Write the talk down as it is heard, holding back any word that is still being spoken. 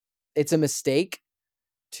it's a mistake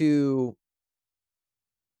to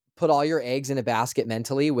put all your eggs in a basket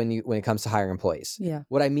mentally when it comes to hiring employees. Yeah.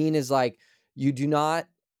 What I mean is like, you do not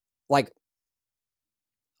like,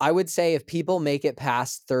 I would say if people make it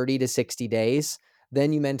past 30 to 60 days,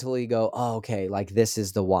 then you mentally go, oh, okay, like this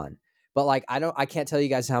is the one. But like, I can't tell you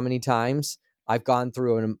guys how many times I've gone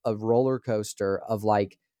through a roller coaster of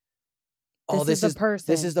like, oh, this is the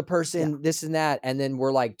person, this and that. And then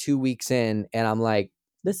we're like 2 weeks in and I'm like,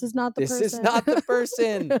 this is not the person. This is not the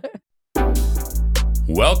person.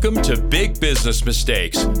 Welcome to Big Business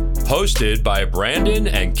Mistakes, hosted by Brandon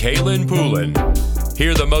and Kaylin Poulin.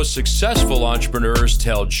 Here, the most successful entrepreneurs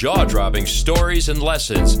tell jaw-dropping stories and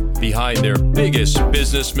lessons behind their biggest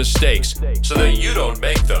business mistakes so that you don't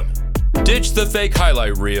make them. Ditch the fake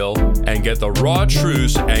highlight reel and get the raw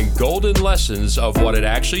truths and golden lessons of what it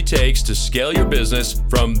actually takes to scale your business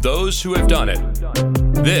from those who have done it.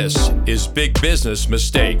 This is Big Business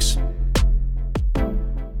Mistakes.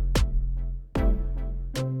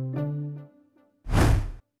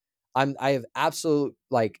 I have absolute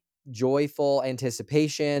like joyful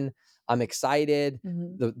anticipation. I'm excited.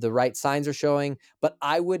 Mm-hmm. The right signs are showing, but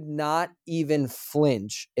I would not even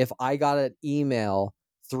flinch if I got an email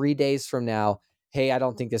 3 days from now, hey, I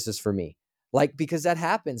don't think this is for me. Like, because that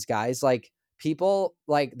happens, guys. Like, people,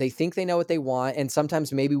 like, they think they know what they want, and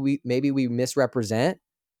sometimes maybe we misrepresent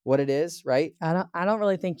what it is, right? I don't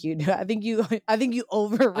really think you do. I think you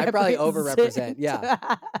over-represent. I probably over-represent,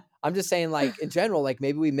 yeah. I'm just saying, like, in general, like,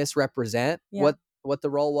 maybe we misrepresent what the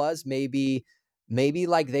role was. Maybe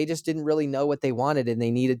like they just didn't really know what they wanted and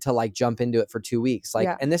they needed to like jump into it for 2 weeks. Like,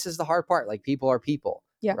 and this is the hard part. Like, people are people.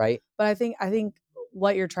 Yeah. Right. But I think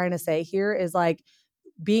what you're trying to say here is like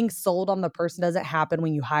being sold on the person doesn't happen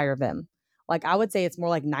when you hire them. Like, I would say it's more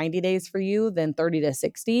like 90 days for you than 30 to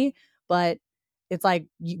 60, but it's like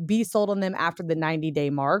you be sold on them after the 90-day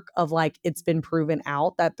mark of like, it's been proven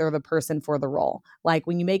out that they're the person for the role. Like,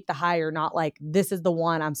 when you make the hire, not like, this is the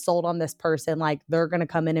one, I'm sold on this person. Like, they're going to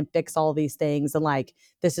come in and fix all these things. And like,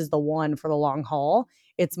 this is the one for the long haul.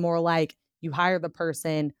 It's more like you hire the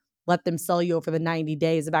person, let them sell you over the 90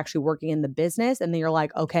 days of actually working in the business. And then you're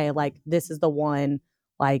like, okay, like this is the one,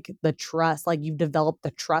 like the trust, like you've developed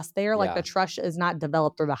the trust there. Like the trust is not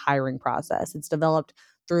developed through the hiring process. It's developed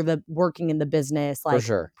through the working in the business, like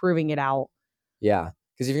proving it out. Yeah.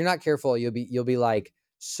 Because if you're not careful, you'll be like,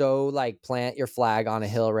 so like plant your flag on a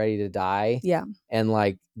hill ready to die. Yeah. And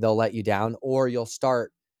like, they'll let you down, or you'll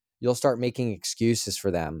start making excuses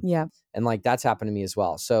for them. Yeah. And like, that's happened to me as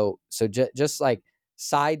well. So just like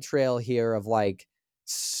side trail here of like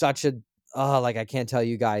such a, like, I can't tell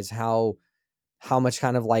you guys how much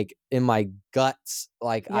kind of like in my guts,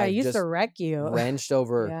 like I used to wreck you, wrenched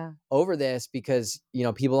over this, because, you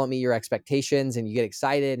know, people don't meet your expectations and you get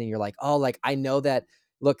excited and you're like, oh, like, I know that,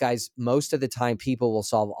 look, guys, most of the time people will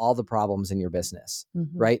solve all the problems in your business,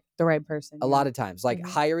 right? The right person. A lot of times, like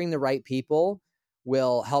hiring the right people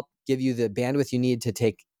will help give you the bandwidth you need to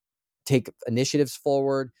take initiatives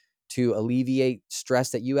forward, to alleviate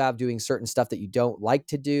stress that you have doing certain stuff that you don't like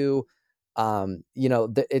to do. You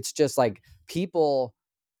know, it's just like, people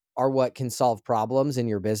are what can solve problems in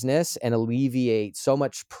your business and alleviate so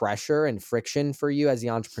much pressure and friction for you as the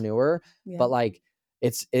entrepreneur. Yeah. But like,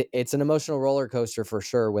 it's an emotional roller coaster for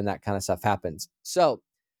sure when that kind of stuff happens. So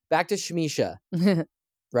back to Shmisha,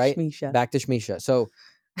 right? Back to Shmisha. So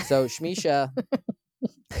Shmisha.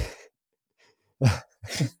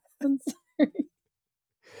 I'm sorry.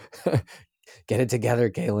 Get it together,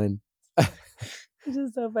 Kaylin. It's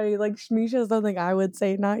just so funny. Like, Shmisha is something I would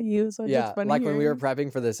say, not you. So it's just funny. Like when we were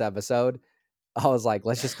prepping for this episode, I was like,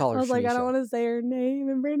 let's just call her Shmisha. I was like, I don't want to say her name.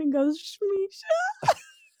 And Brandon goes, Shmisha.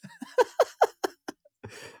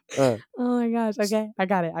 Oh my gosh. Okay. I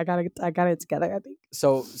got it together, I think.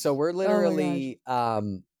 So we're literally,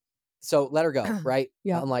 so let her go, right?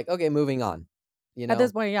 Yeah. I'm like, okay, moving on. You know, at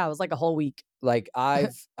this point, it was like a whole week. Like,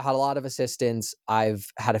 I've had a lot of assistants. I've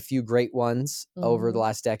had a few great ones over the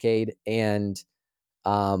last decade. And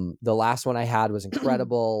the last one I had was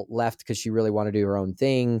incredible. Left because she really wanted to do her own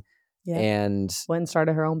thing. Yeah. And went and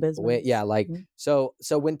started her own business. So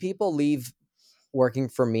when people leave working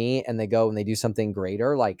for me and they go and they do something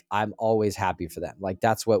greater, like, I'm always happy for them. Like,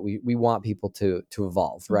 that's what we want people to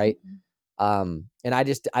evolve, right? And I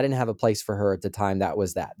didn't have a place for her at the time. That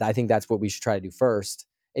was that. I think that's what we should try to do first.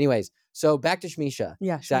 Anyways, so back to Shmisha.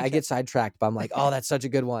 Yeah, so I get sidetracked, but I'm like, oh, that's such a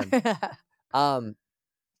good one.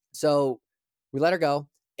 So we let her go,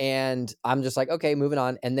 and I'm just like, okay, moving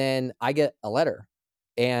on. And then I get a letter,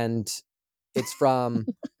 and it's from,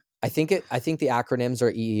 I think the acronyms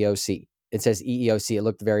are EEOC. It says EEOC. It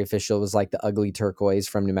looked very official. It was like the ugly turquoise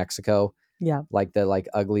from New Mexico. Yeah. like the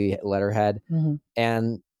ugly letterhead. Mhm.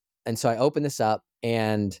 And so I open this up,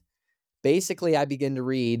 and basically I begin to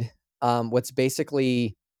read what's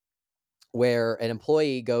basically where an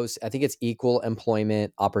employee goes. I think it's Equal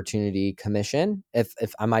Employment Opportunity Commission. If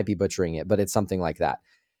I might be butchering it, but it's something like that.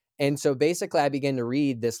 And so basically I began to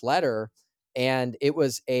read this letter, and it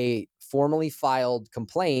was a formally filed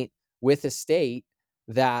complaint with the state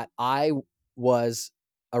that I was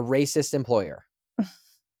a racist employer,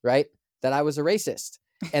 right? That I was a racist,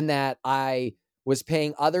 and that I was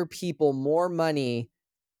paying other people more money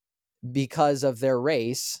because of their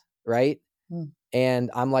race, right? Mm.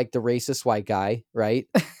 And I'm like the racist white guy, right?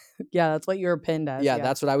 Yeah, that's what you were pinned as. Yeah,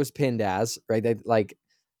 that's what I was pinned as, right? They like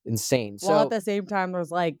insane. Well, at So the same time,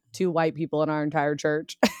 there's like 2 white people in our entire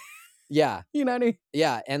church. yeah, You know what I mean?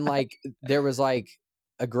 yeah, and like there was like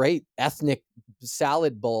a great ethnic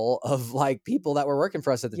salad bowl of like people that were working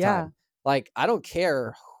for us at the Yeah. time. Like, I don't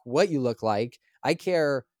care what you look like. I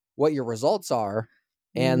care what your results are,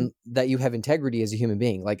 and that you have integrity as a human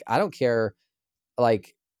being. Like, I don't care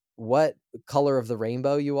like what color of the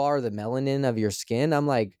rainbow you are, the melanin of your skin. I'm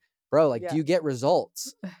like, bro, like, Yeah. do you get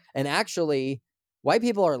results? And actually, white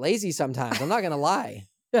people are lazy sometimes. I'm not gonna lie.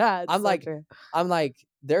 Yeah, it's I'm so like, true.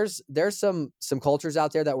 there's some cultures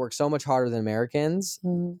out there that work so much harder than Americans,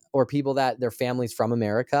 Mhm. or people that their families from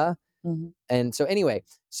America. Mhm. And so anyway,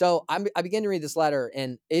 so I began to read this letter,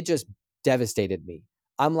 and it just devastated me.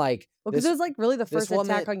 I'm like, Well, because it was like really the first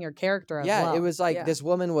woman- attack on your character as yeah, well. it was like Yeah. this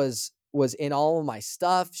woman was in all of my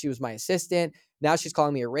stuff. She was my assistant. Now she's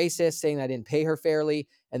calling me a racist, saying I didn't pay her fairly,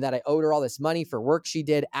 and that I owed her all this money for work she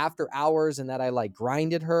did after hours, and that I like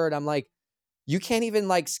grinded her. And I'm like, you can't even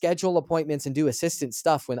like schedule appointments and do assistant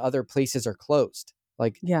stuff when other places are closed.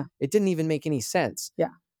 Like, Yeah. it didn't even make any sense. Yeah.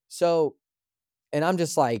 So, and I'm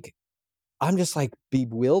just like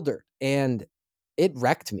bewildered, and it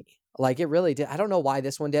wrecked me. Like, it really did. I don't know why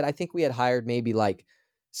this one did. I think we had hired maybe like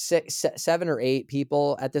 7 or 8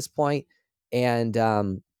 people at this point. And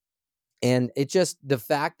it just, the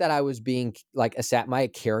fact that I was being like, my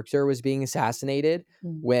character was being assassinated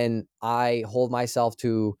Mm. when I hold myself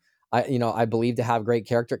to, I believe to have great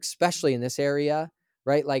character, especially in this area,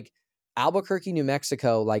 right? Like Albuquerque, New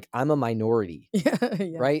Mexico, like I'm a minority, Yeah.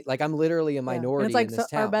 Yeah. right? Like I'm literally a Yeah. And minority it's like in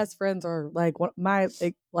this our town. best friends are like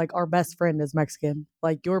like our best friend is Mexican.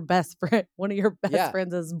 Like your best friend, one of your best Yeah.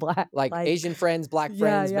 friends is black. Like Asian friends, black Yeah,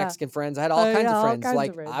 friends, yeah. Mexican friends. I had all kinds yeah, of all friends. kinds of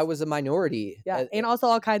Like friends. I was a minority. Yeah, and also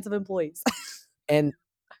all kinds of employees. And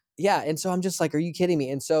yeah, and so I'm just like, are you kidding me?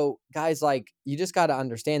 And so guys, like, you just got to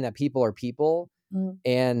understand that people are people, Mhm.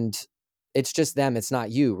 and it's just them, it's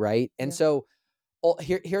not you, right? And Yeah. so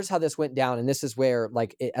here's how this went down, and this is where,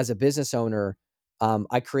 like, as a business owner,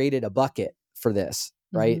 I created a bucket for this,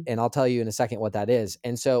 right? Mhm. And I'll tell you in a second what that is.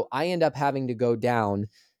 And so I end up having to go down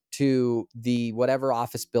to the whatever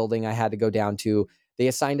office building I had to go down to. They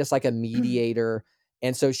assigned us like a mediator.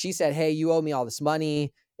 And so she said, hey, you owe me all this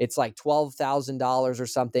money. It's like $12,000 or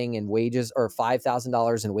something in wages, or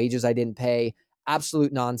 $5,000 in wages I didn't pay.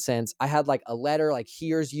 Absolute nonsense. I had like a letter, like,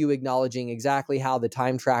 here's you acknowledging exactly how the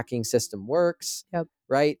time tracking system works. Yep.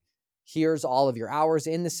 Right? Here's all of your hours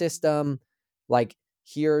in the system. Like,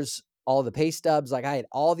 here's all the pay stubs. Like, I had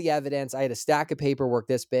all the evidence. I had a stack of paperwork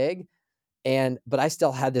this big. But I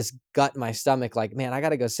still had this gut in my stomach, like, man, I got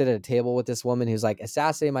to go sit at a table with this woman who's like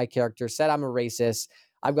assassinated my character, said I'm a racist.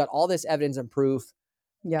 I've got all this evidence and proof.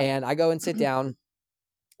 Yeah. And I go and sit down.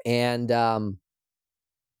 And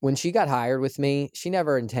when she got hired with me, she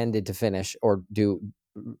never intended to finish or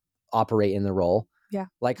operate in the role. Yeah.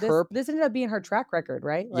 Like This ended up being her track record,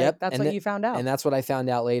 right? Like, Yep. that's and what you found out. And that's what I found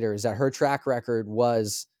out later, is that her track record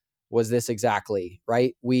was this exactly,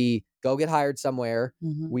 right? We go get hired somewhere,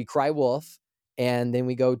 Mhm. we cry wolf, and then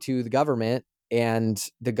we go to the government, and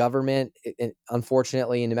the government,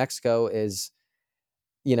 unfortunately in New Mexico, is,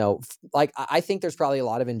 like, I think there's probably a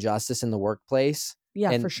lot of injustice in the workplace.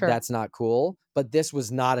 Yeah, and for sure. that's not cool. But this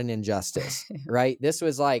was not an injustice, right? This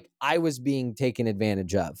was like, I was being taken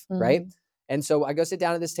advantage of, right? Mhm. And so I go sit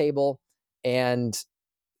down at this table and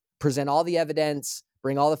present all the evidence,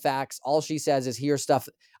 bring all the facts. All she says is, here's stuff.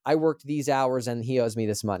 I worked these hours and he owes me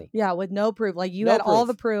this money. Yeah, with no proof. Like, you No had all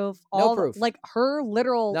proof. the proof. No proof. Like, her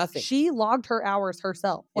literal, Nothing. she logged her hours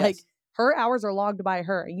herself. Yes. Like, her hours are logged by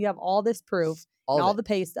her, and you have all this proof, and of all it. the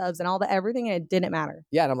pay stubs and all the everything, and it didn't matter.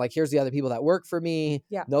 Yeah. And I'm like, here's the other people that work for me.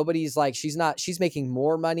 Yeah. Nobody's like, she's making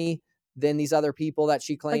more money than these other people that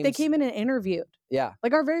she claims. Like, they came in and interviewed. Yeah.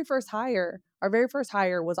 Like, our very first hire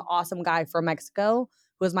was an awesome guy from Mexico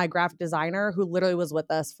who was my graphic designer, who literally was with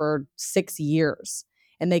us for 6 years.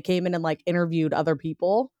 And they came in and like interviewed other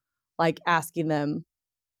people, like asking them,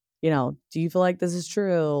 do you feel like this is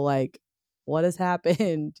true? Like, what has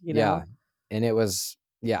happened, you know? Yeah. And it was,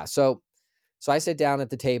 So I sit down at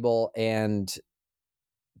the table and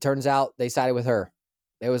turns out they sided with her.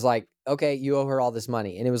 It was like, okay, you owe her all this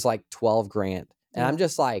money. And it was like 12 grand. And Yeah. I'm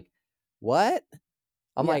just like, what?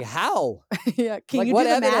 I'm Yeah. like, how? Yeah. Can Like, you what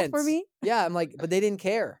do the math evidence? for me? Yeah. I'm like, but they didn't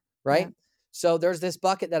care. Right. Yeah. So there's this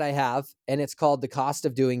bucket that I have, and it's called the cost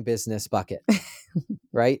of doing business bucket.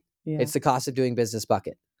 Right. Yeah. It's the cost of doing business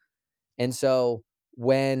bucket. And so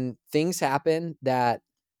when things happen that,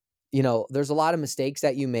 there's a lot of mistakes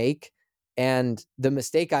that you make. And the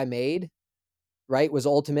mistake I made, right, was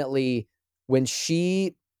ultimately when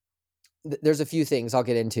there's a few things I'll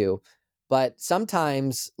get into, but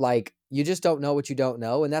sometimes like you just don't know what you don't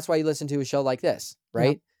know. And that's why you listen to a show like this,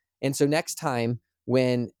 right? Yeah. And so next time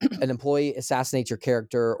when an employee assassinates your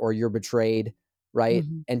character or you're betrayed, right?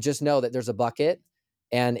 Mm-hmm. And just know that there's a bucket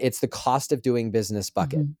and it's the cost of doing business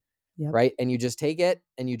bucket. Mm-hmm. Yep. Right. And you just take it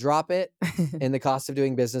and you drop it in the cost of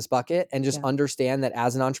doing business bucket and just understand that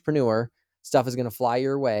as an entrepreneur, stuff is going to fly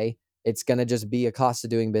your way. It's going to just be a cost of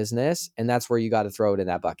doing business. And that's where you got to throw it in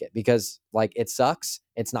that bucket because like it sucks.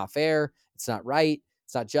 It's not fair. It's not right.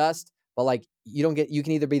 It's not just, but like you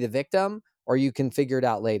can either be the victim or you can figure it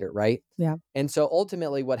out later. Right. Yeah. And so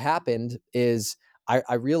ultimately what happened is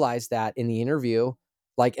I realized that in the interview,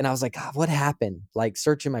 like, and I was like, God, what happened? Like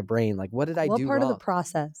searching my brain, like, what did I do wrong? What part of the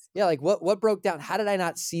process? Yeah. Like what broke down? How did I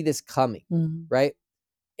not see this coming? Mm-hmm. Right.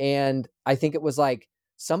 And I think it was like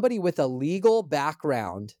somebody with a legal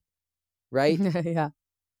background, right? Yeah.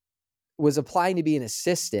 Was applying to be an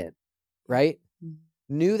assistant, right?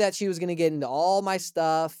 Mm-hmm. Knew that she was going to get into all my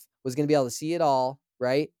stuff, was going to be able to see it all,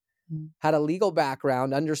 right? Mm-hmm. Had a legal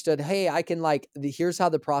background, understood, hey, I can here's how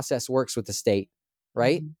the process works with the state,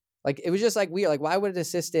 right? Mm-hmm. Like, it was just like weird. Like, why would an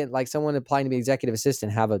assistant, like someone applying to be executive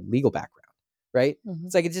assistant, have a legal background, right? Mm-hmm.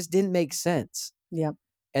 It's like, it just didn't make sense. Yep.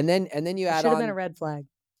 And then you add on. Should have been a red flag.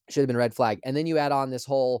 Should have been a red flag. And then you add on this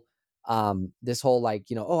whole like,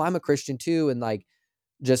 oh, I'm a Christian too. And like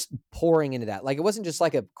just pouring into that. Like, it wasn't just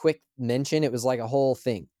like a quick mention. It was like a whole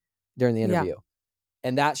thing during the interview. Yeah.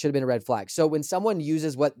 And that should have been a red flag. So when someone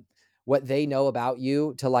uses what they know about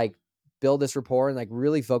you to like build this rapport and like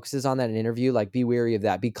really focuses on that in an interview, like be wary of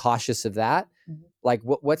that, be cautious of that. Mm-hmm. Like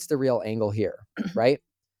what's the real angle here? Right.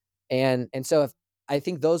 And so I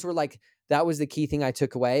think those were like, that was the key thing I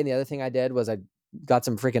took away. And the other thing I did was I got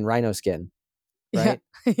some freaking rhino skin. Right.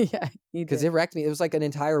 Yeah. Because it wrecked me. It was like an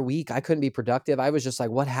entire week. I couldn't be productive. I was just like,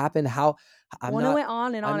 what happened? How it went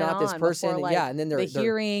on and on. I'm not this person. Before, like, and then the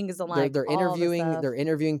hearings and like they're interviewing. They're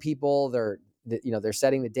interviewing people. They're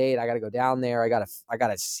setting the date. I got to go down there. I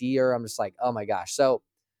gotta see her. I'm just like, oh my gosh. So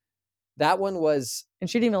that one was. And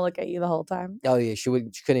she didn't even look at you the whole time. Oh yeah, she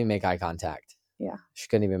couldn't even make eye contact. Yeah, she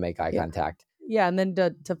couldn't even make eye contact. Yeah, and then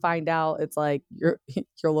to find out, it's like your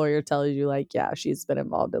lawyer tells you like, yeah, she's been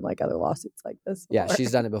involved in like other lawsuits like this before. Yeah,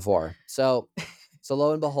 she's done it before. So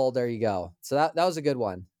lo and behold, there you go. So that was a good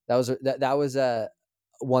one. That was a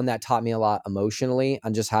one that taught me a lot emotionally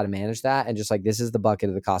on just how to manage that, and just like, this is the bucket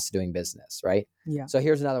of the cost of doing business, right? Yeah. So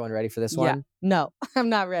here's another one. Ready for this one? Yeah. No, I'm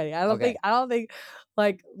not ready. I don't think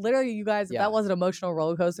like literally, you guys, if that was an emotional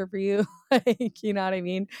roller coaster for you, like, you know what I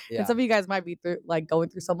mean? Yeah. And some of you guys might be going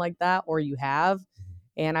through something like that, or you have.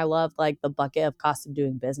 And I love like the bucket of cost of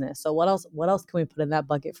doing business. So what else can we put in that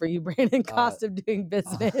bucket for you, Brandon? Cost of doing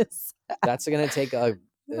business. That's going to take a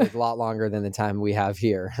lot longer than the time we have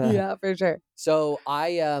here. Yeah, for sure. So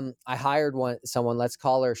I hired someone, let's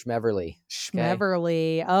call her Schmeverly.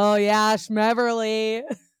 Schmeverly. Okay? Oh yeah, Schmeverly.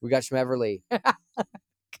 We got Schmeverly.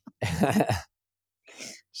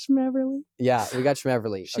 Schmeverly. Yeah, we got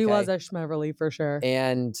Schmeverly. She was a Schmeverly for sure.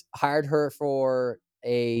 And hired her for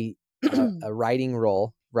a writing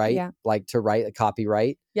role, right? Yeah. Like to write a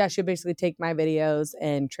copyright. Yeah, she'd basically take my videos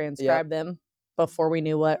and transcribe them before we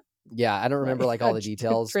knew what. Yeah, I don't remember like all the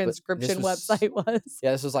details. Transcription website was.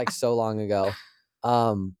 Yeah, this was like so long ago.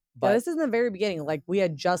 But this is in the very beginning. Like, we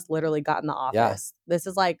had just literally gotten the office. Yeah. This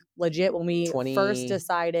is like legit when we first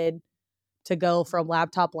decided to go from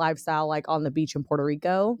laptop lifestyle, like on the beach in Puerto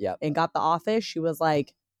Rico, and got the office. She was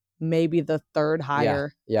like maybe the third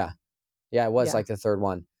hire. Yeah, it was like the third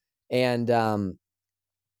one. And,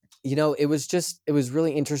 it was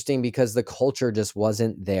really interesting because the culture just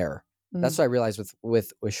wasn't there. Mm-hmm. That's what I realized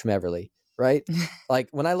with Schmeverly, right? Like,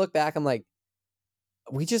 when I look back, I'm like,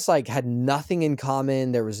 we just like had nothing in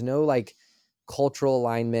common. There was no like cultural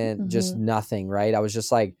alignment, just nothing, right? I was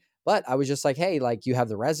just like, hey, like, you have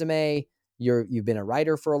the resume, you've been a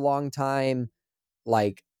writer for a long time,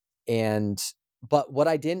 like, but what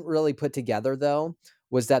I didn't really put together though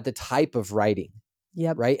was that the type of writing.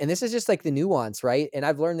 Yep. Right. And this is just like the nuance, right? And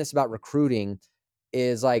I've learned this about recruiting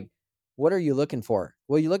is like, what are you looking for?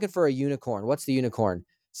 Well, you're looking for a unicorn. What's the unicorn?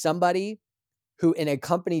 Somebody who in a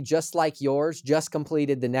company just like yours just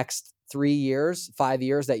completed the next 3 years, 5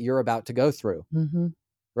 years that you're about to go through,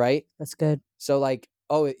 right? That's good. So like,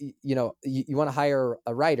 oh, you want to hire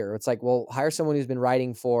a writer. It's like, well, hire someone who's been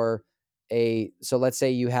writing for so let's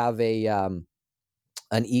say you have an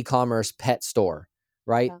e-commerce pet store,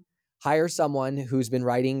 right? Yeah. Hire someone who's been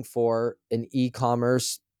writing for an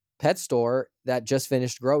e-commerce pet store that just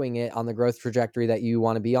finished growing it on the growth trajectory that you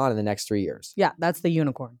want to be on in the next 3 years. Yeah, that's the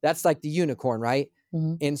unicorn. That's like the unicorn, right?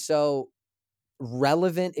 And so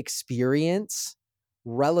relevant experience,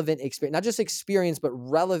 not just experience, but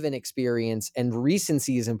relevant experience, and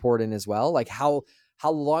recency is important as well. Like how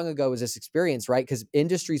long ago was this experience, right? Because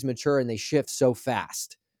industries mature and they shift so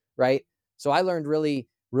fast, right? So I learned really,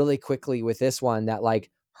 really quickly with this one that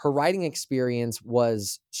like her writing experience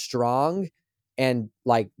was strong and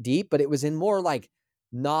like deep, but it was in more like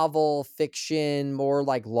novel fiction, more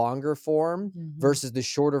like longer form versus the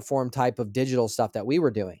shorter form type of digital stuff that we were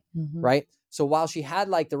doing, right? So while she had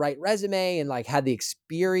like the right resume and like had the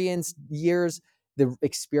experience years, the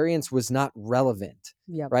experience was not relevant,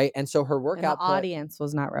 right? And so her work and the output, audience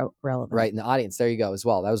was not relevant, right? And the audience, there you go as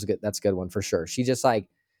well. That's a good one for sure. She just like,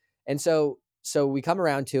 and so we come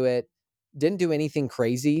around to it, didn't do anything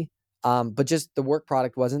crazy, but just the work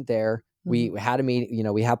product wasn't there. We had a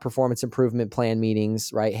meeting, we have performance improvement plan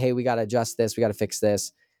meetings, right? Hey, we got to adjust this, we got to fix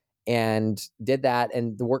this, and did that.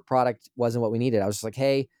 And the work product wasn't what we needed. I was just like,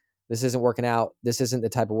 hey, this isn't working out. This isn't the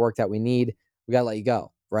type of work that we need. We got to let you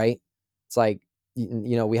go, right? It's like,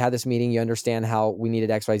 we had this meeting. You understand how we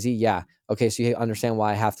needed X, Y, Z. Yeah. Okay. So you understand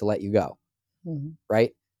why I have to let you go,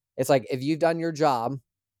 right? It's like, if you've done your job,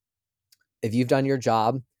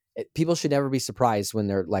 people should never be surprised when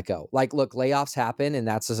they're let go. Like, look, layoffs happen and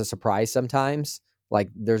that's just a surprise sometimes. Like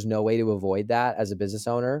there's no way to avoid that as a business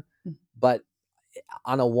owner, but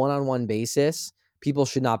on a one-on-one basis, people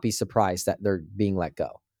should not be surprised that they're being let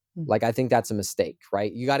go. Like, I think that's a mistake,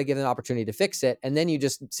 right? You got to give them an opportunity to fix it. And then you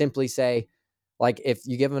just simply say, like, if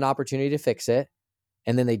you give them an opportunity to fix it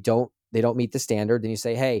and then they don't meet the standard, then you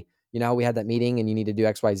say, hey, we had that meeting and you need to do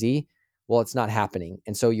X, Y, Z. Well, it's not happening.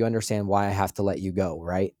 And so you understand why I have to let you go,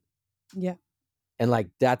 right? Yeah. And like,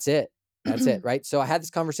 that's it. That's it, right? So I had this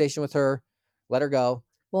conversation with her, let her go.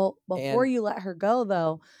 Well, before you let her go,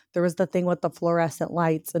 though, there was the thing with the fluorescent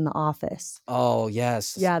lights in the office. Oh,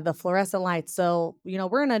 yes. Yeah, the fluorescent lights. So,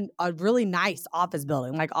 we're in a really nice office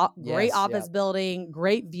building, like great office building,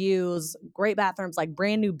 great views, great bathrooms, like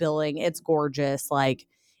brand new building. It's gorgeous. Like,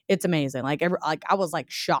 it's amazing. Like, I was like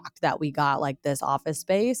shocked that we got like this office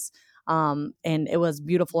space. And it was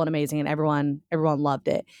beautiful and amazing, and everyone loved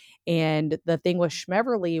it. And the thing with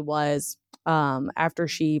Schmeverly was, after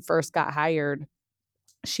she first got hired,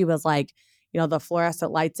 she was like, the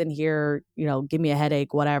fluorescent lights in here, give me a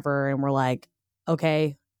headache, whatever. And we're like,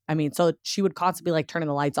 okay. I mean, so she would constantly like turning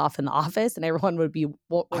the lights off in the office, and everyone would be.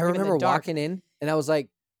 I remember walking in and I was like,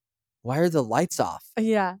 why are the lights off?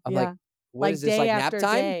 Yeah. I'm like, what like is this, day like after nap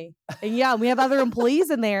time? day. And yeah, we have other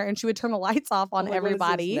employees in there, and she would turn the lights off on I'm like,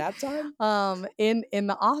 everybody. what is this, nap time? In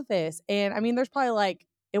the office. And I mean, there's probably like,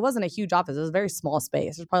 it wasn't a huge office. It was a very small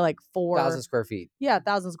space. There's probably like 1,000 square feet. Yeah,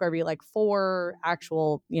 1,000 square feet, like 4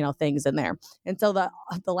 actual, things in there. And so the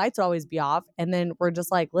lights would always be off. And then we're just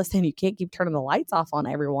like, listen, you can't keep turning the lights off on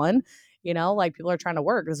everyone. Like people are trying to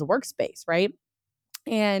work. This is a workspace, right?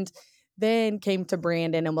 And then came to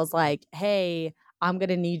Brandon and was like, hey, I'm going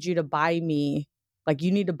to need you to buy me, like,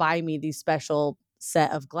 you need to buy me these special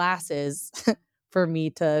set of glasses for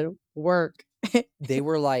me to work. They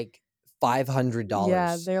were like $500.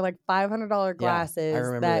 Yeah, they're like $500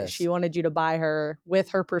 glasses that she wanted you to buy her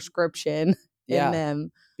with her prescription in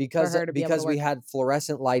them. Because we had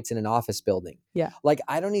fluorescent lights in an office building. Yeah. Like,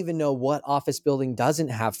 I don't even know what office building doesn't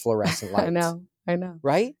have fluorescent lights. I know.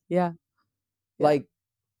 Right? Yeah. Like,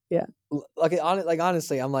 yeah. Like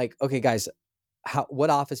honestly, I'm like, okay, guys, what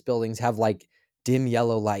office buildings have like dim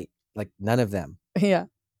yellow light? Like none of them. Yeah.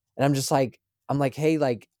 And I'm just like, hey,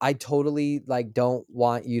 like, I totally like don't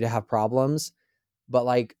want you to have problems, but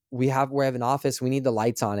like we have an office, we need the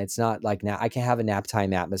lights on. It's not like now I can't have a nap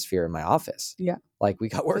time atmosphere in my office. Yeah. Like we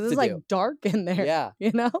got work to do. It's like dark in there. Yeah.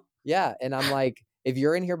 Yeah. And I'm like, if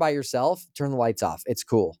you're in here by yourself, turn the lights off. It's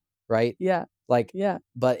cool. Right. Yeah. Like, yeah.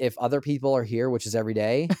 But if other people are here, which is every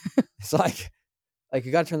day, it's like you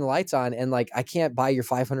got to turn the lights on, and like, I can't buy your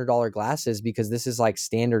 $500 glasses because this is like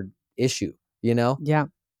standard issue, Yeah.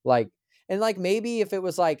 Like, and like, maybe if it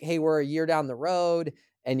was like, hey, we're a year down the road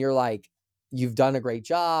and you're like, you've done a great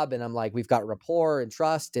job. And I'm like, we've got rapport and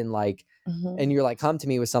trust and like, and you're like, come to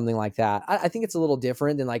me with something like that. I think it's a little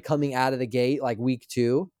different than like coming out of the gate, like week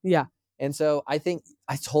 2. Yeah. And so I think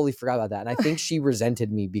I totally forgot about that. And I think she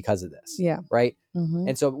resented me because of this. Yeah. Right. Mhm.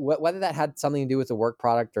 And so whether that had something to do with the work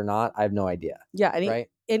product or not, I have no idea. Yeah. Right.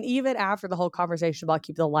 And even after the whole conversation about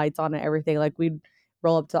keep the lights on and everything, like we'd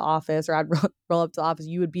roll up to the office, or I'd roll up to the office.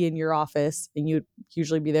 You would be in your office and you'd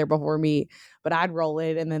usually be there before me, but I'd roll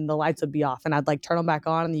in and then the lights would be off and I'd like turn them back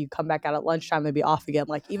on and then you come back out at lunchtime, they'd be off again.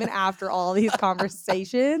 Like even after all these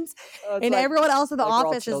conversations and like, everyone else in the like we're all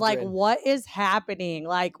office is like, children. what is happening?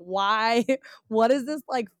 Like, why, what is this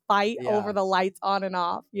like fight Yeah. over the lights on and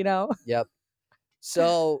off, you know? Yep.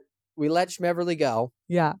 So we let Schmeverly go.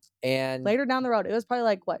 Yeah. And Later down the road, it was probably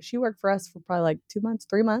like what? She worked for us for probably like 2 months,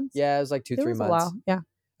 3 months. yeah, it was like 2-3 It was a months. while. Yeah.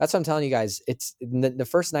 That's what I'm telling you guys. It's the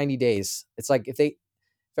first 90 days. It's like if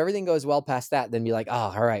everything goes well past that, then be like,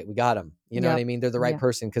 oh, all right, we got them. You know what I mean? They're the right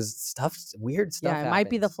person because weird stuff. Yeah, it might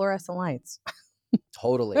be the fluorescent lights.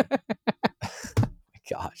 Totally. Oh my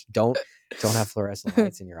gosh, don't have fluorescent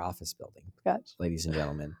lights in your office building, Gosh. ladies and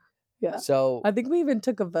gentlemen. Yeah. So I think we even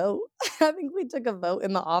took a vote. I think we took a vote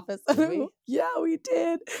in the office. Did we? Yeah, we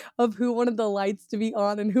did. Of who wanted the lights to be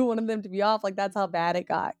on and who wanted them to be off. Like that's how bad it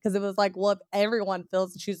got. Because it was like, well, if everyone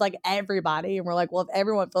feels, she's like everybody, and we're like, well, if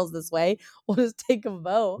everyone feels this way, we'll just take a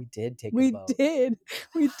vote. we did take a We vote. did.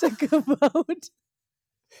 We took a vote.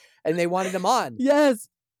 And they wanted them on. Yes.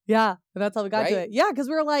 Yeah. And that's how we got to Right? it. Yeah. Because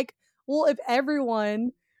we were like, well, if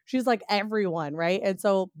everyone, she's like everyone, right? And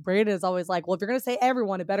so Brandon is always like, well, if you're going to say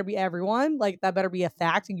everyone, it better be everyone. Like that better be a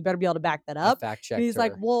fact and you better be able to back that up. Fact check. And he's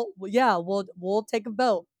like, well, yeah, we'll take a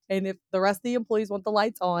vote. And if the rest of the employees want the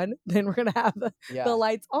lights on, then we're going to have the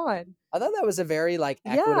lights on. I thought that was a very like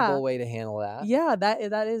equitable way to handle that. Yeah,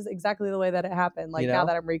 that is exactly the way that it happened. Like now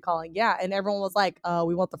that I'm recalling. Yeah. And everyone was like,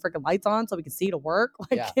 we want the freaking lights on so we can see to work.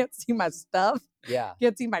 Like can't see my stuff. Yeah.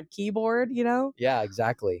 Can't see my keyboard, you know? Yeah,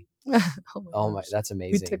 exactly. Oh my, that's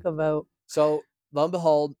amazing. We took a vote. So lo and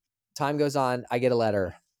behold, time goes on. I get a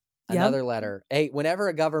letter, another letter. Hey, whenever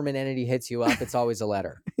a government entity hits you up, it's always a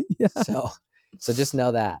letter. Yeah. So just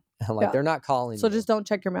know that. I'm like, they're not calling So you. just don't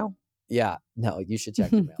check your mail. Yeah. No, you should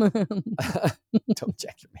check your mail. Don't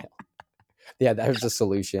check your mail. Yeah, that was a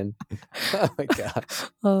solution. Oh my God.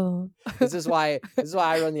 Oh. This is why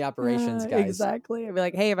I run the operations, guys. Exactly. I'd be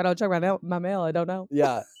like, hey, if I don't check my mail, I don't know.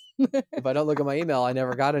 Yeah. If I don't look at my email, I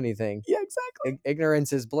never got anything. Yeah, exactly.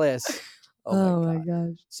 Ignorance is bliss. Oh my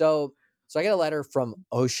gosh. So I get a letter from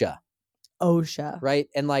OSHA. OSHA. Right?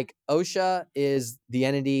 And like OSHA is the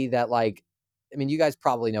entity that like, I mean, you guys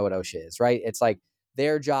probably know what OSHA is, right? It's like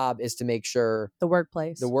their job is to make sure the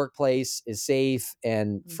workplace is safe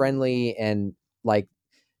and friendly. And like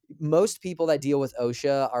most people that deal with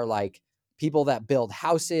OSHA are like people that build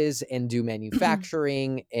houses and do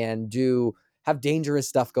manufacturing and have dangerous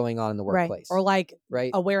stuff going on in the workplace. Right. Or like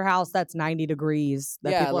right? a warehouse that's 90 degrees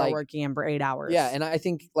that people are working in for 8 hours. Yeah. And I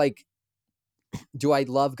think like, do I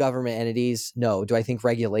love government entities? No. Do I think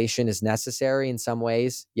regulation is necessary in some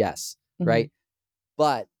ways? Yes. Mm-hmm. Right.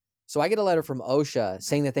 But so I get a letter from OSHA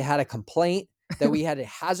saying that they had a complaint that we had a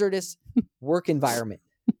hazardous work environment.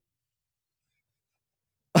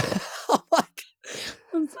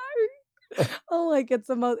 I'm sorry. Oh, like it's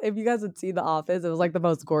the most, if you guys would see the office, it was like the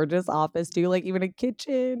most gorgeous office too, like even a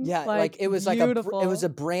kitchen. Yeah, like it was beautiful. like it was a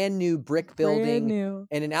brand new brick building. New.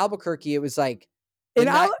 And in Albuquerque, it was like it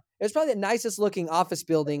was probably the nicest looking office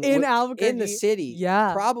building in Albuquerque in the city.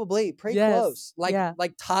 Yeah. Probably pretty close. Like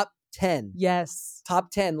like top 10. Yes.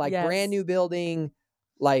 Top 10, like brand new building,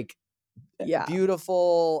 like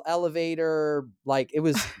beautiful elevator, like it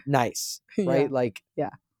was nice, right? Like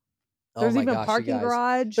There's even parking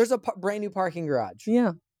garage. There's a brand new parking garage.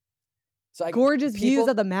 Yeah. So gorgeous views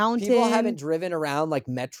of the mountain. People haven't driven around like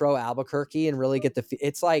Metro Albuquerque and really get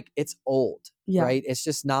it's like it's old, right? It's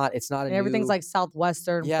just not. It's not. Everything's like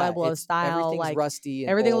Southwestern Pueblo style. Everything's like rusty.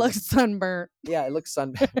 And everything old. looks sunburnt. Yeah, it looks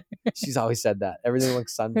sunburnt. She's always said that. Everything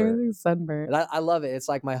looks sunburnt. Everything's sunburnt. And I love it. It's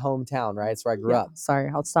like my hometown, right? It's where I grew up. Sorry,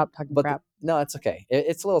 I'll stop talking crap. No, it's okay.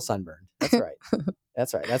 It's a little sunburned. That's right.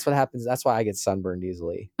 That's right. That's what happens. That's why I get sunburned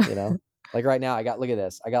easily. You know. Like right now, look at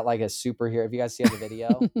this. I got like a superhero. If you guys see on the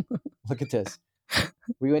video, look at this.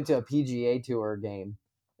 We went to a PGA Tour game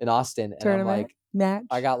in Austin, and I'm like, match.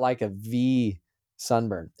 I got like a V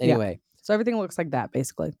sunburn. Anyway. So everything looks like that,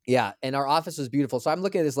 basically. Yeah. And our office was beautiful. So I'm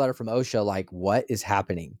looking at this letter from OSHA, like, what is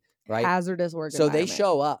happening? Right. Hazardous work. So they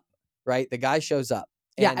show up, right? The guy shows up.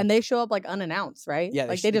 And they show up like unannounced, right? Yeah.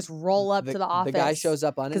 Like they just roll up to the office. The guy shows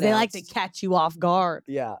up unannounced. Because they like to catch you off guard.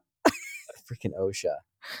 Yeah. Freaking OSHA.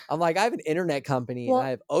 I'm like, I have an internet company Well, and I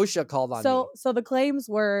have OSHA called on me. So the claims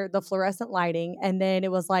were the fluorescent lighting, and then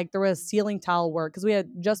it was like there was ceiling tile work because we had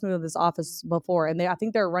just moved to this office before, and I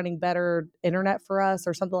think they were running better internet for us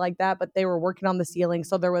or something like that. But they were working on the ceiling,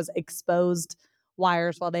 so there was exposed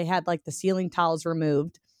wires while they had like the ceiling tiles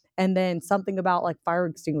removed, and then something about like fire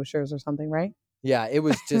extinguishers or something, right? Yeah, it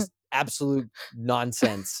was just absolute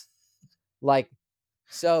nonsense. Like,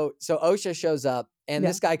 so OSHA shows up and Yeah.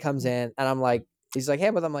 this guy comes in and I'm like, he's like, hey,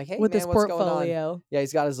 I'm like, hey, With man, his what's going on? portfolio. Yeah,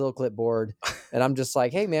 he's got his little clipboard. And I'm just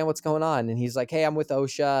like, hey, man, what's going on? And he's like, hey, I'm with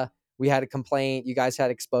OSHA. We had a complaint. You guys had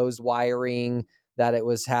exposed wiring, that it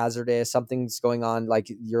was hazardous. Something's going on. Like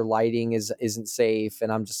your lighting isn't safe.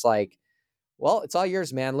 And I'm just like, well, it's all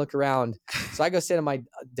yours, man. Look around. So I go sit at my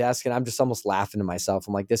desk and I'm just almost laughing to myself.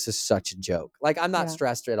 I'm like, this is such a joke. Like, I'm not Yeah.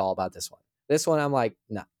 stressed at all about this one. This one, I'm like,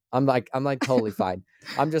 no, I'm like totally fine.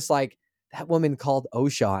 I'm just like, that woman called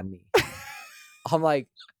OSHA on me. I'm like,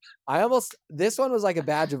 this one was like a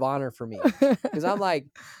badge of honor for me. Cause I'm like,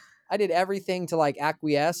 I did everything to like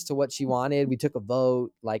acquiesce to what she wanted. We took a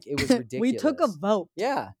vote. Like, it was ridiculous. We took a vote.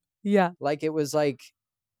 Yeah. Yeah. Like, it was like,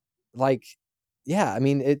 yeah, I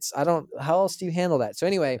mean, how else do you handle that? So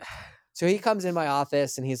anyway, so he comes in my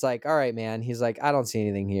office and he's like, all right, man. He's like, I don't see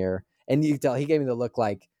anything here. And you can tell he gave me the look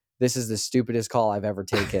like, this is the stupidest call I've ever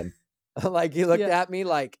taken. Like, he looked at me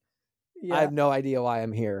like, Yeah. I have no idea why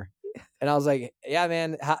I'm here. And I was like, yeah,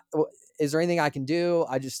 man, is there anything I can do?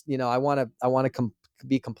 I just, I want to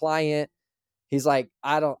be compliant. He's like,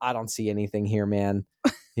 I don't see anything here, man.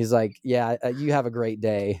 He's like, yeah, you have a great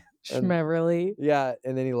day. Schmeverly. Yeah.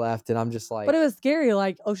 And then he left and I'm just like, But it was scary.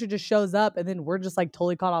 Like OSHA just shows up and then we're just like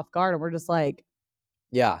totally caught off guard. And we're just like,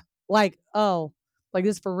 oh, like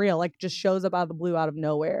this for real. Like just shows up out of the blue, out of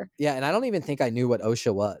nowhere. Yeah. And I don't even think I knew what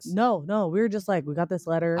OSHA was. No. We were just like, we got this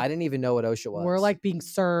letter. I didn't even know what OSHA was. We're like being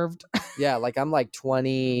served. Yeah. Like I'm like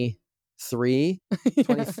 23,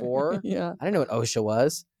 24. Yeah. I didn't know what OSHA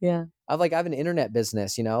was. Yeah. I have an internet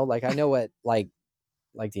business, like I know what like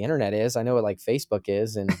the internet is. I know what like Facebook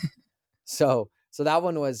is. And so that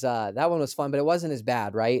one was fun, but it wasn't as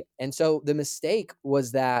bad. Right. And so the mistake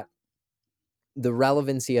was that the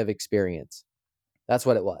relevancy of experience, that's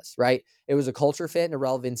what it was. Right. It was a culture fit and a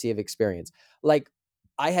relevancy of experience. Like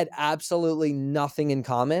I had absolutely nothing in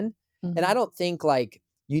common. Mm-hmm. And I don't think like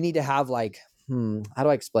you need to have like, how do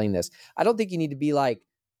I explain this? I don't think you need to be like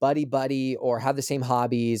buddy or have the same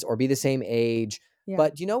hobbies or be the same age. Yeah.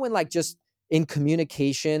 But when like just in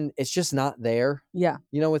communication, it's just not there. Yeah.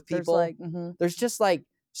 With people, there's just like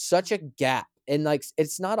such a gap. And like,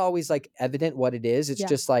 it's not always like evident what it is. It's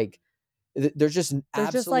just like, there's just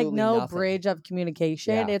like no nothing. Bridge of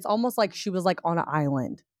communication. Yeah. It's almost like she was like on an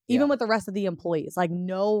island. Even with the rest of the employees, like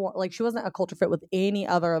she wasn't a culture fit with any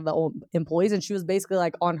other of the employees. And she was basically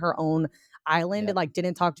like on her own island and like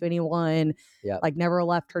didn't talk to anyone, like never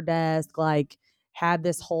left her desk, like had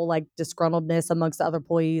this whole like disgruntledness amongst the other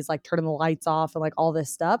employees, like turning the lights off and like all this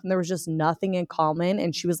stuff. And there was just nothing in common.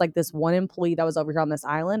 And she was like this one employee that was over here on this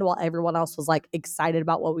island while everyone else was like excited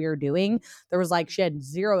about what we were doing. There was like, she had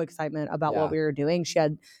zero excitement about what we were doing. She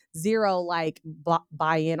had zero like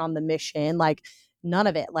buy-in on the mission. Like, none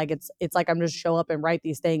of it. Like it's like I'm just show up and write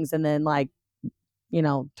these things and then like,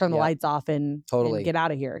 turn the lights off and get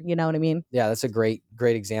out of here. You know what I mean? Yeah, that's a great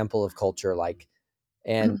example of culture. Like,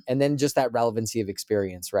 and then just that relevancy of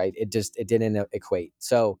experience, right? It didn't equate.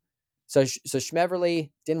 So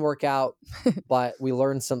Schmeverly didn't work out, but we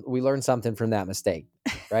learned something from that mistake,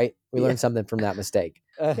 right? We learned something from that mistake.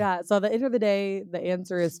 Yeah. So at the end of the day, the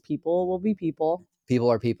answer is people will be people.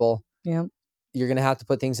 People are people. Yeah. You're going to have to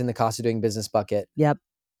put things in the cost of doing business bucket. Yep.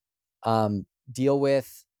 Deal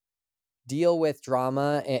with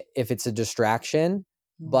drama if it's a distraction,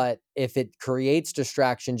 but if it creates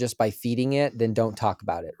distraction just by feeding it, then don't talk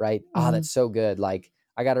about it. Right. Mm-hmm. Oh, that's so good. Like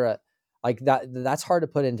I gotta like that's hard to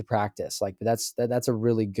put into practice. Like that's a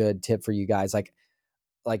really good tip for you guys. Like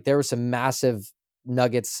there were some massive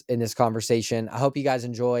nuggets in this conversation. I hope you guys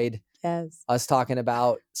enjoyed us talking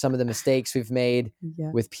about some of the mistakes we've made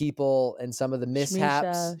with people and some of the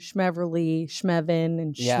mishaps. Schmeverly, Schmevin,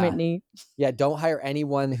 and Schmitney. Yeah, don't hire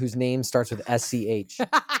anyone whose name starts with SCH.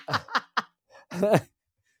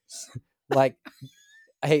 Like,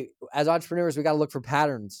 hey, as entrepreneurs, we got to look for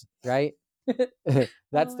patterns, right?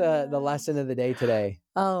 That's the lesson of the day today.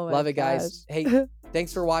 Oh, love it, guys. Hey,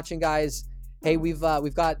 thanks for watching, guys. Hey, we've got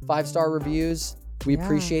 5-star reviews. We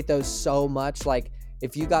appreciate those so much. Like,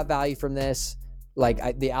 if you got value from this,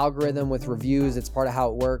 like the algorithm with reviews, it's part of how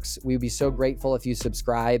it works. We'd be so grateful if you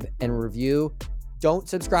subscribe and review. Don't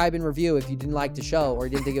subscribe and review if you didn't like the show or you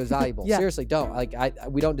didn't think it was valuable. Seriously, don't. Like,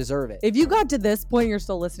 we don't deserve it. If you got to this point, you're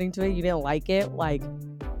still listening to it, you didn't like it, like,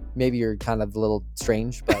 maybe you're kind of a little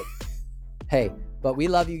strange, but hey, but we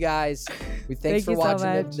love you guys. Thanks Thank for you so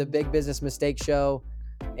watching much. the Big Business Mistake Show.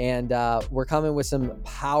 And we're coming with some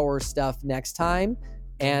power stuff next time.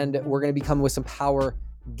 And we're going to be coming with some power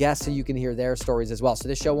guests so you can hear their stories as well. So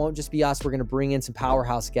this show won't just be us. We're going to bring in some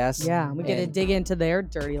powerhouse guests. Yeah, we get to dig into their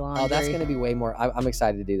dirty laundry. Oh, that's going to be way more. I'm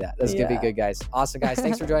excited to do that. That's going to be good, guys. Awesome, guys.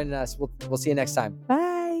 Thanks for joining us. We'll see you next time. Bye.